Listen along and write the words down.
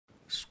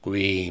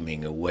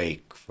Screaming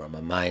awake from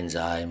a mind's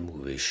eye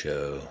movie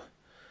show,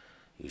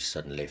 you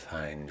suddenly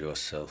find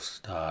yourself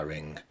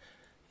starring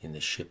in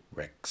the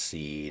shipwreck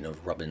scene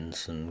of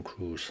Robinson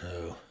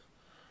Crusoe.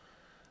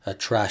 A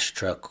trash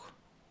truck,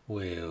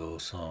 whale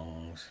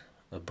songs,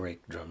 a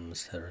brake drum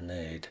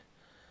serenade.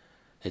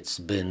 It's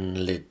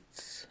been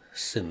lit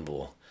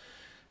symbol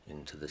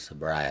into the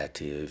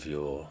sobriety of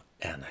your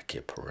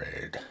anarchy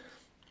parade.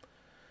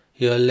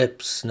 Your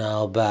lips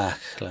now back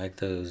like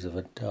those of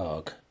a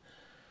dog,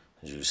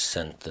 as you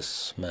scent the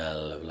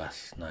smell of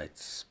last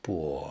night's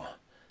spore,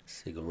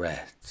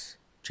 cigarettes,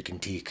 chicken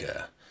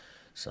tikka,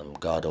 some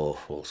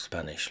god-awful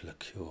Spanish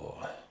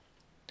liqueur.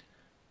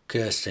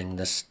 Cursing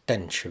the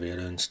stench of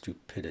your own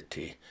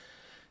stupidity,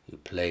 you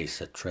place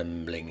a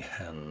trembling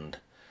hand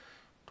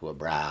to a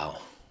brow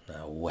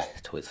now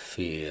wet with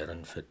fear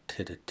and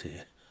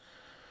fetidity.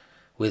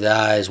 With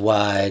eyes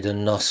wide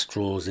and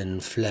nostrils in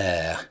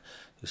flare,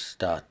 you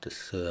start the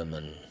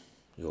sermon,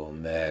 your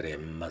Mary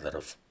Mother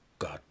of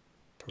God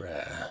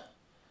prayer.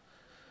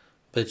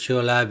 But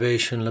your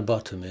libation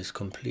lobotomy is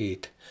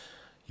complete.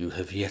 You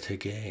have yet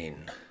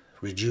again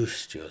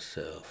reduced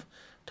yourself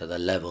to the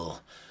level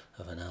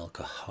of an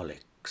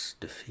alcoholic's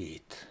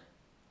defeat.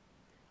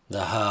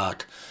 The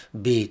heart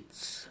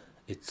beats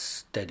its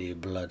steady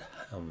blood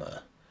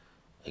hammer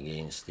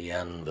against the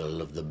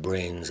anvil of the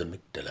brain's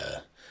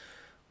amygdala,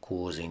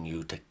 causing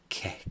you to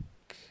kick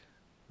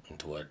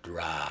into a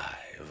dry,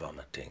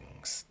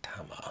 vomiting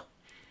stammer.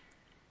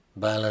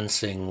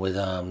 Balancing with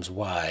arms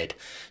wide,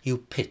 you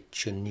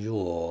pitch and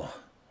yaw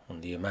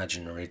on the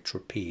imaginary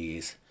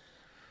trapeze.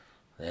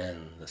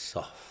 Then the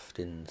soft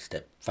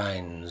instep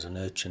finds an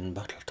urchin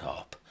bottle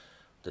top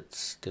that's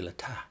still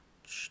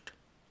attached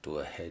to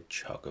a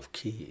hedgehog of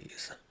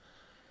keys.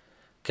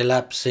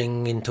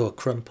 Collapsing into a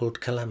crumpled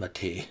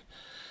calamity,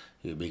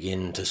 you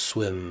begin to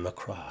swim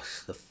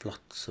across the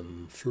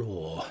flotsam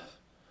floor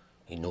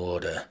in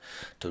order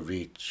to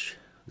reach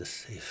the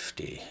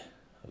safety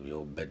of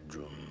your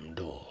bedroom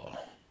door.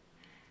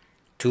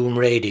 Tomb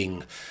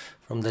raiding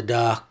from the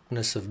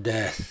darkness of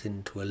death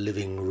into a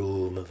living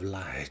room of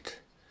light,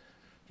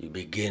 you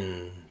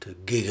begin to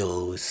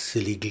giggle with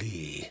silly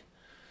glee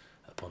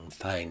upon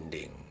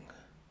finding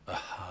a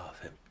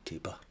half-empty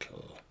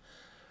bottle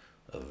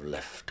of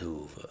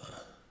leftover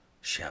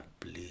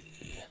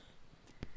Chablis.